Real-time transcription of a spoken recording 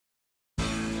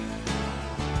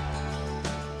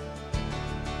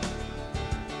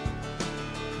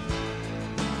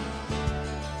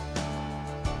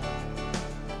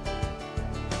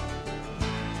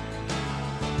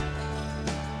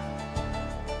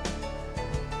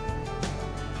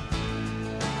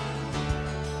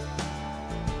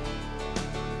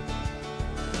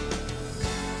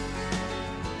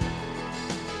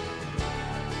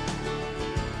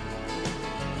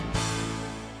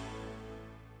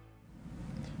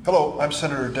Hello, I'm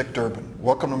Senator Dick Durbin.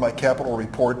 Welcome to my Capitol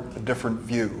Report, A Different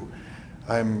View.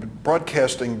 I'm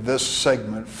broadcasting this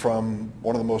segment from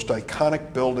one of the most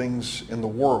iconic buildings in the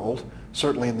world,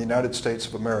 certainly in the United States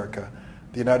of America,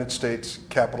 the United States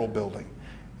Capitol Building.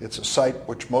 It's a site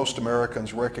which most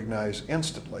Americans recognize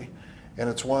instantly, and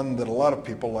it's one that a lot of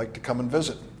people like to come and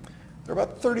visit. There are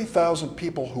about 30,000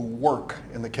 people who work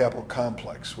in the Capitol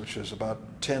complex, which is about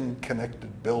 10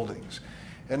 connected buildings.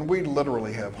 And we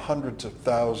literally have hundreds of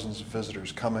thousands of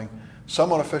visitors coming,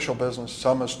 some on official business,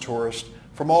 some as tourists,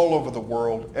 from all over the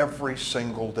world every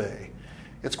single day.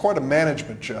 It's quite a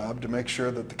management job to make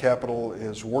sure that the Capitol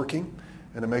is working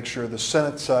and to make sure the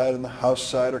Senate side and the House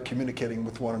side are communicating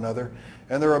with one another.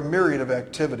 And there are a myriad of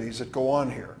activities that go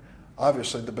on here.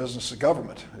 Obviously, the business of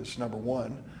government is number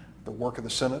one, the work of the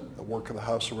Senate, the work of the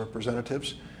House of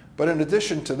Representatives. But in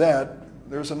addition to that,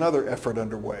 there's another effort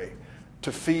underway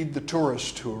to feed the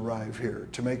tourists who arrive here,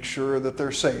 to make sure that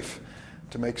they're safe,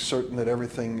 to make certain that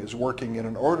everything is working in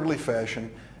an orderly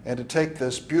fashion, and to take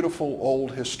this beautiful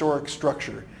old historic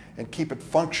structure and keep it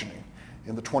functioning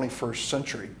in the 21st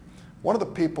century. One of the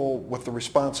people with the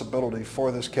responsibility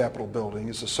for this Capitol building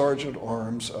is the Sergeant at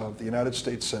Arms of the United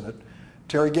States Senate,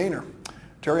 Terry Gaynor.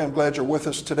 Terry, I'm glad you're with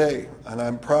us today, and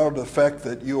I'm proud of the fact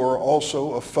that you are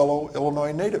also a fellow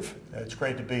Illinois native. It's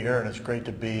great to be here, and it's great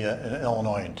to be an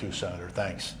Illinoisan too, Senator.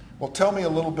 Thanks. Well, tell me a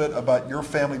little bit about your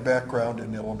family background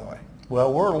in Illinois.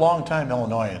 Well, we're longtime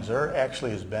Illinoisans. There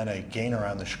actually has been a Gaynor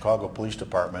on the Chicago Police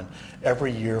Department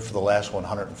every year for the last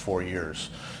 104 years.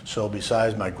 So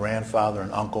besides my grandfather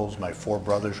and uncles, my four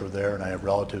brothers were there, and I have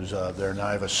relatives there. Now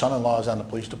I have a son-in-law on the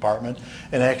police department,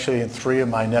 and actually three of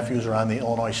my nephews are on the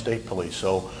Illinois State Police.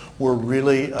 So we're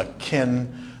really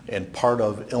akin and part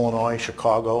of Illinois,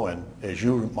 Chicago, and as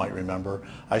you might remember,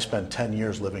 I spent 10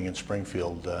 years living in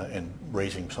Springfield and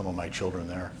raising some of my children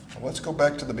there. Well, let's go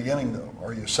back to the beginning, though.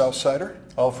 Are you a South Sider?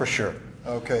 Oh, for sure.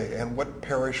 Okay, and what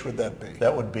parish would that be?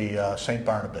 That would be St.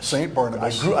 Barnabas. St.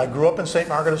 Barnabas. I grew up in St.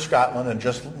 Margaret of Scotland and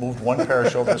just moved one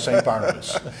parish over to St.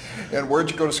 Barnabas. And where'd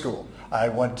you go to school? I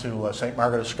went to St.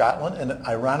 Margaret of Scotland, and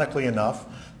ironically enough,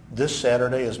 this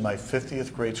Saturday is my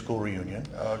 50th grade school reunion.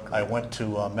 I went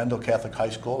to Mendel Catholic High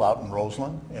School out in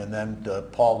Roseland, and then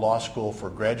DePaul Law School for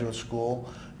graduate school,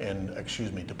 and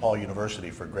DePaul University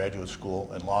for graduate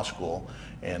school and law school.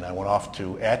 And I went off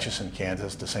to Atchison,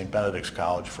 Kansas, to St. Benedict's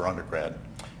College for undergrad.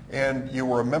 And you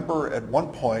were a member at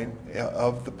one point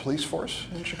of the police force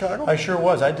in Chicago? I sure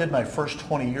was. I did my first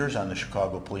 20 years on the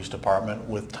Chicago Police Department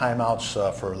with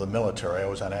timeouts for the military. I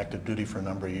was on active duty for a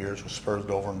number of years, was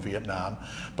spurred over in Vietnam.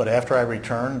 But after I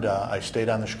returned, I stayed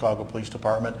on the Chicago Police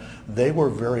Department. They were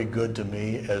very good to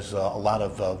me, as a lot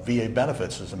of VA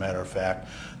benefits, as a matter of fact,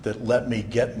 that let me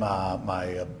get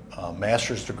my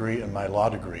master's degree and my law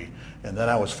degree. And then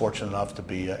I was fortunate enough to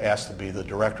be asked to be the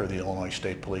director of the Illinois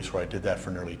State Police, where I did that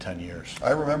for nearly 10 years. I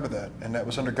remember that, and that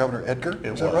was under Governor Edgar,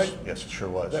 is that right? Yes, it sure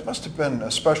was. That must have been a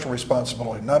special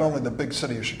responsibility, not only the big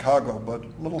city of Chicago, but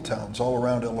little towns all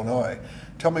around Illinois.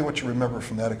 Tell me what you remember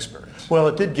from that experience. Well,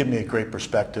 it did give me a great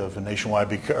perspective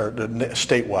nationwide, or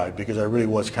statewide, because I really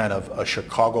was kind of a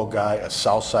Chicago guy, a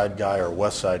South Side guy, or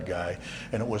West Side guy.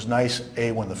 And it was nice,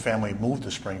 when the family moved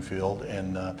to Springfield,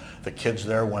 and the kids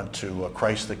there went to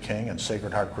Christ the King and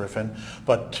Sacred Heart Griffin,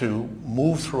 but to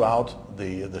move throughout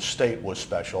the state was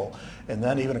special. And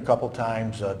then even a couple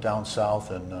times down south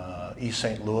in East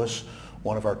St. Louis,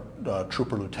 one of our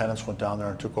trooper lieutenants went down there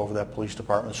and took over that police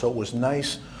department. So it was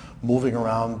nice moving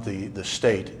around the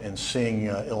state and seeing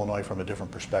Illinois from a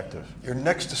different perspective. Your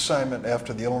next assignment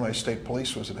after the Illinois State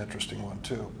Police was an interesting one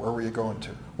too. Where were you going to?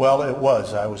 Well, it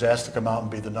was. I was asked to come out and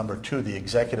be the number 2, the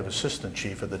executive assistant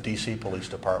chief of the D.C. Police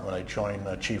Department. I joined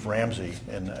Chief Ramsey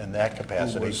in that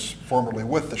capacity. Who was formerly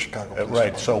with the Chicago Police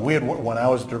Right. Department. So when I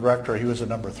was director, he was the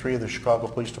number 3 of the Chicago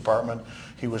Police Department.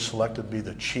 He was selected to be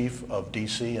the chief of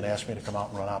D.C. and asked me to come out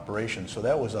and run operations. So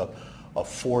that was a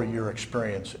 4-year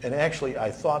experience. And actually,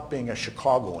 I thought, being a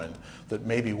Chicagoan, that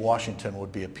maybe Washington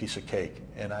would be a piece of cake,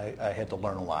 and I had to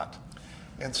learn a lot.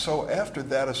 And so after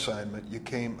that assignment, you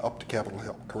came up to Capitol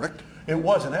Hill, correct? It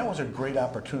was, and that was a great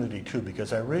opportunity too,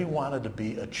 because I really wanted to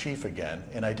be a chief again,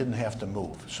 and I didn't have to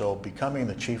move. So becoming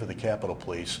the chief of the Capitol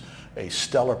Police, a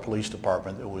stellar police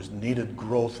department that was needed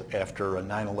growth after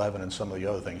 9/11 and some of the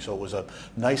other things. So it was a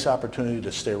nice opportunity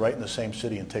to stay right in the same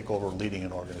city and take over leading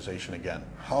an organization again.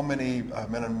 How many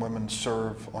men and women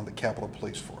serve on the Capitol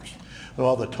Police Force?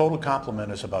 Well, the total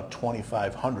complement is about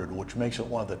 2,500, which makes it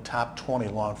one of the top 20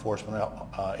 law enforcement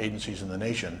agencies in the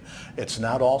nation. It's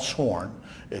not all sworn.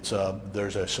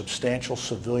 There's a substantial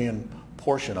civilian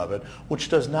portion of it, which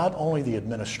does not only the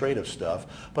administrative stuff,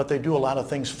 but they do a lot of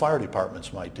things fire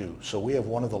departments might do. So we have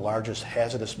one of the largest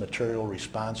hazardous material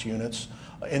response units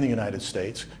in the United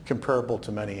States, comparable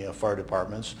to many fire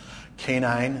departments.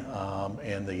 Canine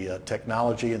and the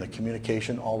technology and the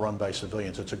communication, all run by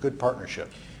civilians. It's a good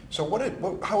partnership. So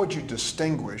how would you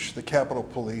distinguish the Capitol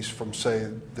Police from, say,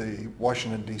 the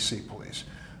Washington, D.C. Police?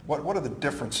 What are the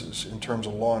differences in terms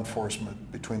of law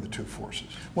enforcement between the two forces?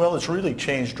 Well, it's really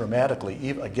changed dramatically,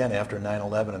 even, again, after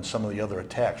 9/11 and some of the other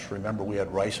attacks. Remember, we had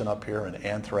ricin up here and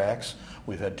anthrax.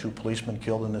 We've had 2 policemen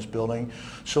killed in this building.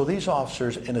 So these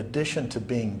officers, in addition to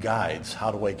being guides,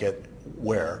 how do I get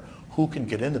where, who can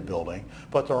get in the building,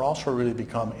 but they're also really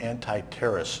become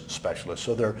anti-terrorist specialists.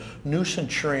 So they're new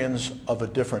centurions of a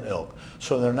different ilk.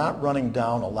 So they're not running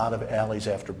down a lot of alleys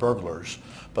after burglars,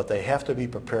 but they have to be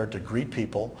prepared to greet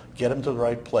people, get them to the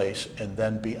right place, and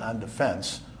then be on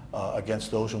defense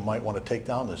against those who might want to take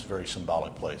down this very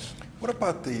symbolic place. What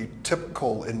about the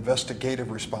typical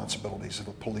investigative responsibilities of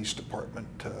a police department,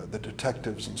 the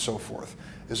detectives and so forth?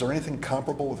 Is there anything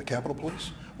comparable with the Capitol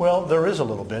Police? Well, there is a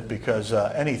little bit, because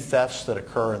any thefts that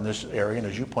occur in this area, and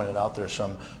as you pointed out, there's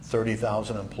some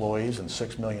 30,000 employees and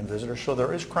 6 million visitors, so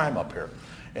there is crime up here.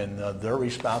 And they're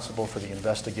responsible for the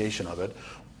investigation of it.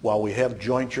 While we have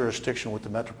joint jurisdiction with the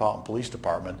Metropolitan Police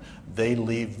Department, they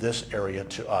leave this area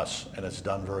to us, and it's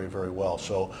done very, very well.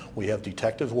 So we have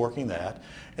detectives working that,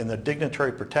 and the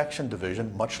Dignitary Protection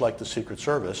Division, much like the Secret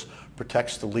Service,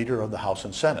 protects the leader of the House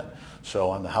and Senate.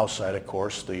 So on the House side, of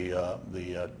course,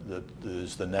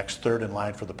 is the next third in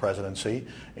line for the presidency,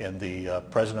 and the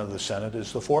President of the Senate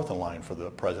is the fourth in line for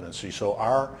the presidency. So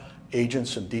our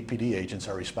agents and DPD agents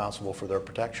are responsible for their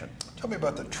protection. Tell me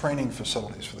about the training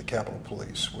facilities for the Capitol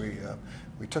Police.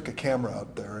 We took a camera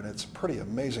out there, and it's a pretty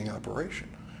amazing operation.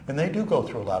 And they do go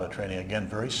through a lot of training, again,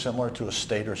 very similar to a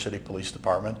state or city police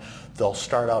department. They'll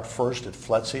start out first at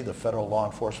FLETC, the Federal Law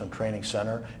Enforcement Training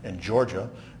Center in Georgia.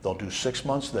 They'll do 6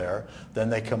 months there. Then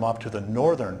they come up to the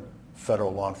Northern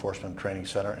Federal Law Enforcement Training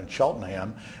Center in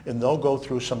Cheltenham, and they'll go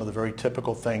through some of the very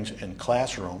typical things in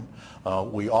classroom.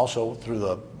 We also, through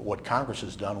what Congress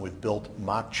has done, we've built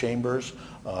mock chambers,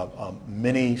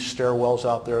 mini stairwells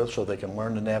out there so they can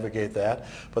learn to navigate that,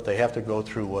 but they have to go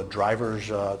through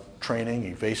driver's training,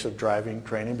 evasive driving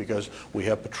training, because we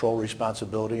have patrol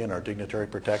responsibility and our dignitary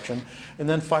protection, and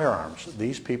then firearms.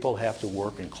 These people have to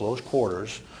work in close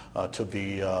quarters to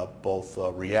be both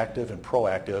reactive and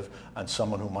proactive on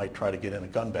someone who might try to get in a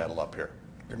gun battle up here.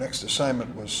 Your next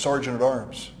assignment was Sergeant at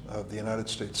Arms of the United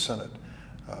States Senate.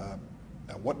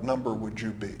 Now, what number would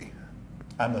you be?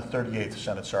 I'm the 38th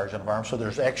Senate Sergeant of Arms, so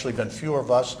there's actually been fewer of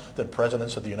us than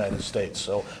presidents of the United States,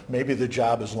 so maybe the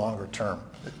job is longer term.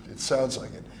 It sounds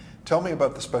like it. Tell me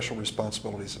about the special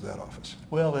responsibilities of that office.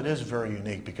 Well, it is very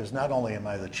unique, because not only am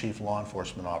I the Chief Law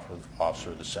Enforcement Officer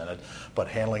of the Senate, but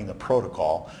handling the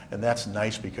protocol, and that's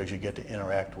nice because you get to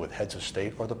interact with heads of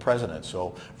state or the President,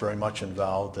 so very much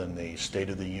involved in the State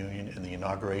of the Union and the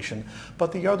inauguration.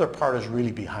 But the other part is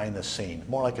really behind the scene,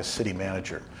 more like a city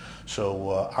manager.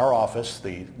 So our office,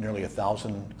 the nearly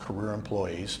 1,000 career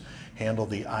employees, handle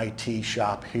the IT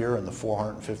shop here and the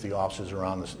 450 offices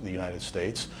around the United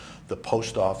States, the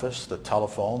post office, the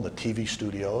telephone, the TV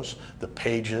studios, the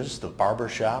pages, the barber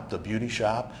shop, the beauty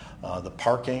shop, the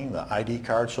parking, the ID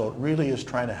card. So it really is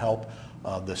trying to help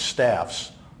the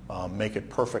staffs make it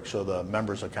perfect so the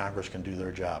members of Congress can do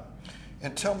their job.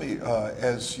 And tell me,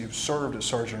 as you've served as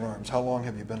Sergeant at Arms, how long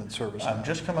have you been in service now? I'm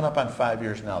just coming up on 5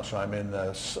 years now, so I'm in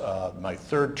my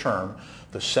third term.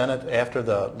 The Senate, after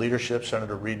the leadership,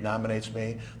 Senator Reid nominates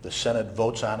me, the Senate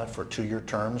votes on it for 2-year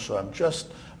terms, so I'm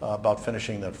just about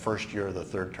finishing the first year of the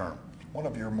third term. One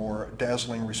of your more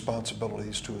dazzling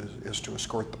responsibilities is to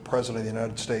escort the President of the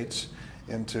United States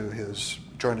into his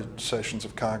joint sessions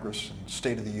of Congress and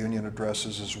State of the Union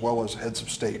addresses, as well as heads of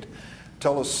state.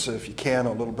 Tell us, if you can,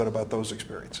 a little bit about those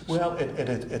experiences. Well,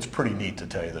 it's pretty neat, to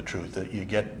tell you the truth, that you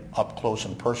get up close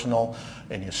and personal,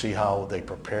 and you see how they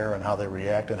prepare and how they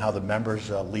react and how the members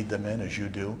lead them in, as you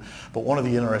do. But one of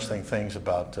the interesting things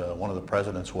about one of the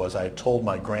presidents was, I told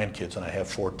my grandkids, and I have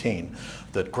 14,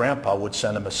 that Grandpa would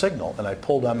send them a signal, and I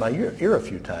pulled on my ear a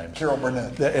few times. Carol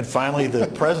Burnett. And finally the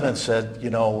president said,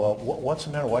 you know, what's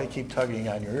the matter? Why do you keep tugging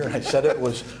on your ear? And I said it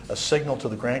was a signal to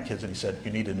the grandkids, and he said, you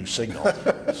need a new signal.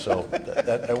 So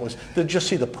that was, to just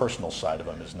see the personal side of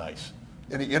them is nice.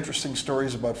 Any interesting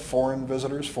stories about foreign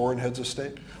visitors, foreign heads of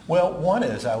state? Well, one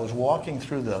is, I was walking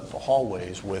through the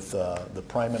hallways with the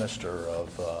Prime Minister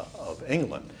of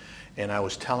England, and I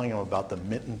was telling him about the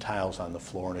mitten tiles on the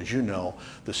floor. And as you know,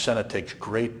 the Senate takes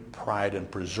great pride in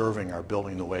preserving our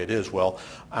building the way it is. Well,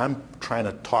 I'm trying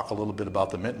to talk a little bit about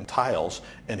the mitten tiles,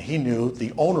 and he knew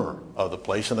the owner of the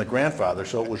place and the grandfather,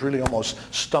 so it was really almost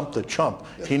stump the chump.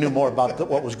 He knew more about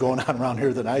what was going on around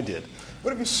here than I did.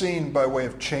 What have you seen by way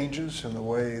of changes in the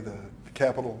way the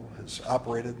Capitol has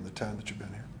operated in the time that you've been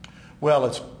here? Well,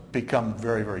 it's become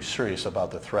very, very serious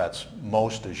about the threats.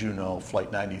 Most, as you know,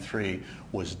 Flight 93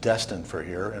 was destined for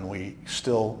here, and we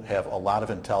still have a lot of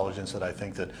intelligence that I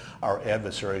think that our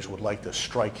adversaries would like to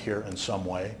strike here in some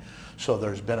way. So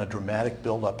there's been a dramatic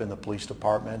buildup in the police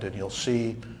department, and you'll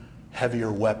see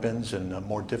heavier weapons and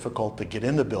more difficult to get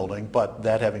in the building. But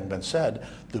that having been said,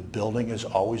 the building is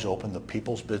always open, the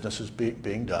people's business is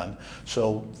being done.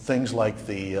 So things like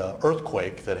the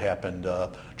earthquake that happened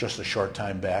just a short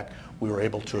time back, we were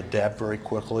able to adapt very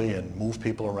quickly and move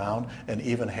people around and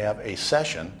even have a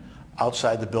session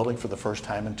outside the building for the first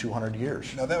time in 200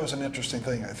 years. Now that was an interesting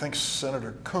thing. I think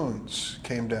Senator Coons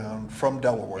came down from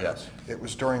Delaware. Yes. It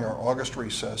was during our August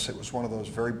recess. It was one of those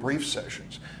very brief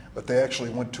sessions, but they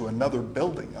actually went to another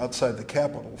building outside the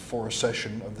Capitol for a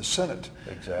session of the Senate.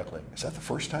 Exactly. Is that the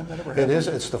first time that ever happened? It is.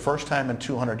 It's the first time in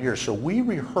 200 years. So we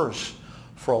rehearse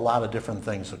for a lot of different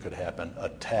things that could happen: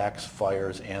 attacks,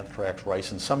 fires, anthrax,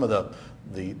 rice, and some of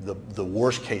the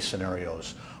worst case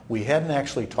scenarios. We hadn't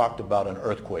actually talked about an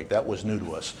earthquake. That was new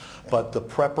to us. But the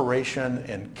preparation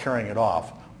and carrying it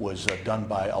off was done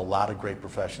by a lot of great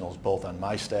professionals, both on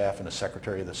my staff and the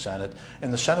Secretary of the Senate.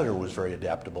 And the Senator was very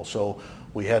adaptable. So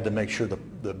we had to make sure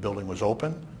the building was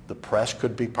open. The press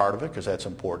could be part of it, because that's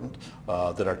important,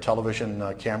 that our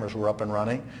television cameras were up and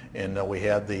running, and we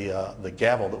had the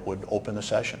gavel that would open the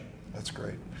session. That's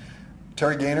great.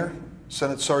 Terry Gaynor,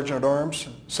 Senate Sergeant at Arms,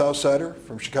 Southsider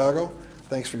from Chicago,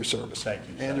 thanks for your service. Thank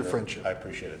you, and Senator. your friendship. I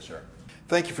appreciate it, sir.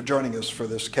 Thank you for joining us for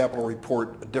this Capitol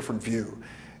Report, A Different View.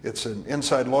 It's an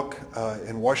inside look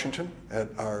in Washington at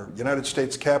our United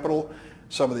States Capitol,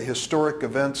 some of the historic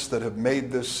events that have made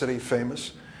this city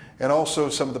famous, and also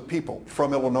some of the people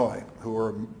from Illinois who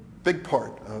are a big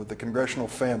part of the congressional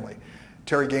family.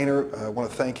 Terry Gaynor, I want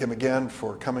to thank him again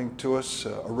for coming to us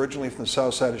originally from the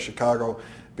south side of Chicago,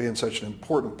 being such an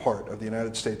important part of the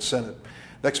United States Senate.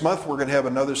 Next month we're going to have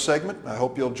another segment. I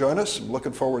hope you'll join us. I'm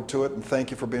looking forward to it, and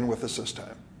thank you for being with us this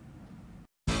time.